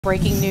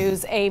Breaking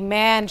news, a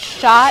man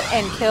shot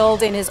and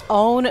killed in his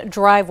own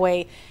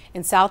driveway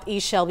in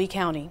southeast Shelby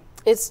County.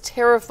 It's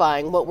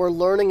terrifying what we're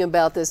learning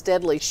about this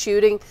deadly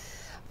shooting.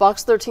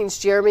 Fox 13's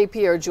Jeremy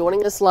Pierre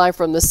joining us live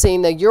from the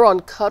scene. Now you're on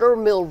Cutter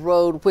Mill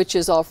Road, which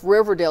is off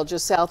Riverdale,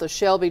 just south of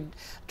Shelby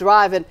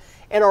Drive. And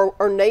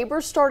are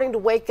neighbors starting to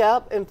wake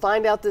up and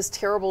find out this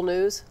terrible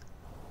news?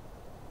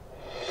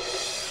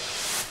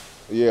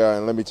 Yeah,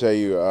 and let me tell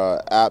you,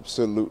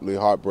 absolutely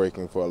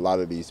heartbreaking for a lot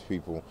of these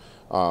people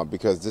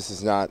because this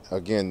is not,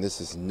 again,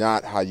 this is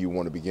not how you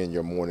want to begin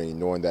your morning,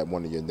 knowing that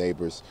one of your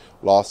neighbors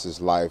lost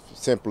his life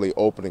simply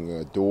opening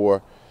a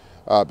door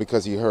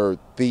because he heard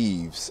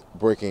thieves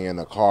breaking in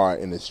a car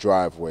in his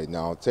driveway.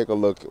 Now, take a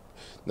look.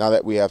 Now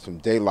that we have some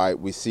daylight,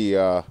 we see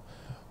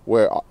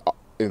where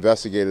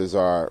investigators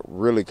are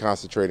really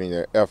concentrating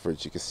their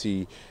efforts. You can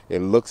see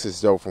it looks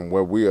as though from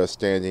where we are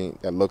standing,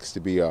 it looks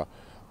to be a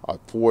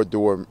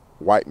four-door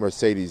white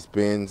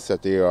Mercedes-Benz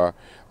that they are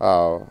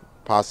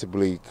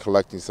possibly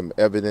collecting some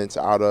evidence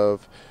out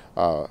of.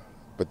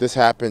 But this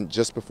happened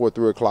just before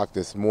 3 o'clock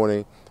this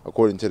morning.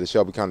 According to the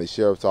Shelby County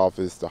Sheriff's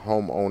Office, the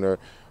homeowner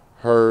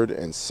heard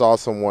and saw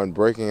someone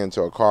breaking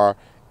into a car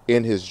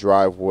in his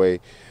driveway.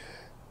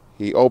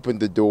 He opened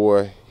the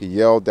door, he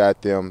yelled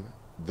at them.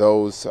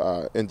 Those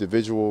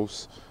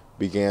individuals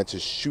began to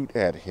shoot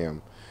at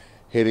him,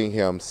 hitting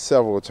him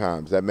several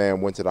times. That man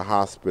went to the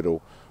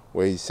hospital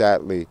where he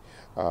sadly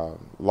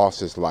lost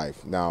his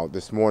life. Now,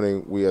 this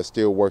morning, we are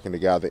still working to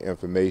gather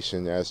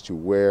information as to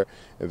where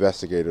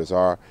investigators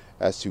are,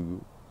 as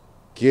to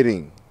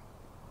getting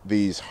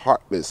these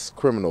heartless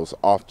criminals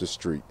off the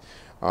street.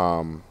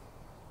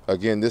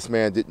 Again, this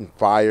man didn't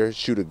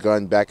shoot a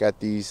gun back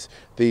at these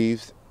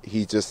thieves.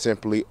 He just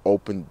simply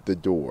opened the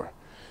door,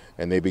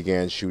 and they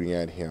began shooting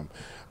at him.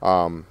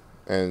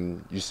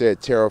 And you said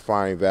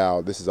terrifying,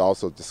 Val. This is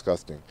also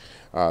disgusting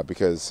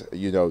because,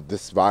 you know,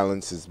 this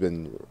violence has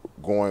been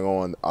going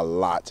on a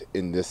lot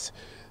in this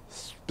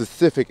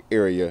specific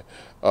area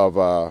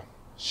of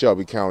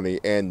Shelby County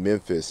and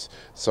Memphis.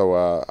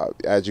 So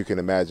as you can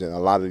imagine, a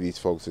lot of these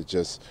folks are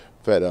just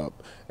fed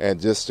up.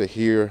 And just to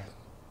hear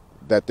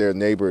that their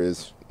neighbor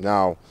is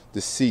now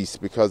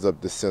deceased because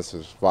of the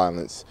senseless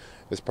violence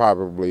is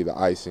probably the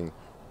icing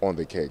on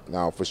the cake.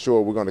 Now, for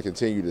sure, we're going to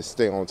continue to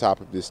stay on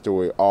top of this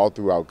story all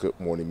throughout Good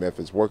Morning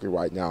Memphis, working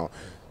right now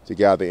to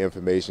gather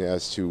information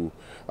as to,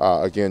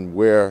 again,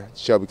 where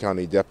Shelby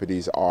County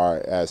deputies are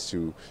as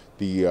to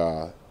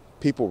the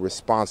people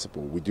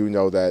responsible. We do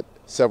know that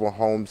several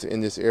homes in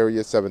this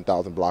area,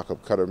 7,000 block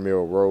of Cutter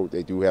Mill Road,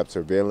 they do have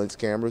surveillance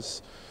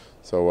cameras.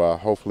 So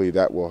hopefully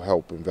that will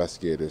help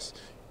investigators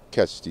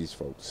catch these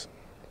folks.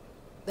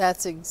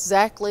 That's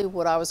exactly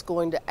what I was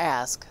going to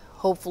ask.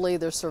 Hopefully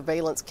there's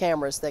surveillance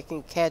cameras that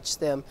can catch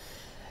them.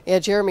 Yeah,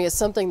 Jeremy, it's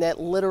something that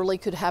literally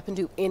could happen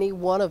to any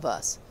one of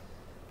us,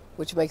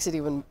 which makes it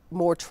even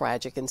more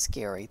tragic and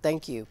scary.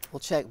 Thank you. We'll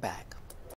check back.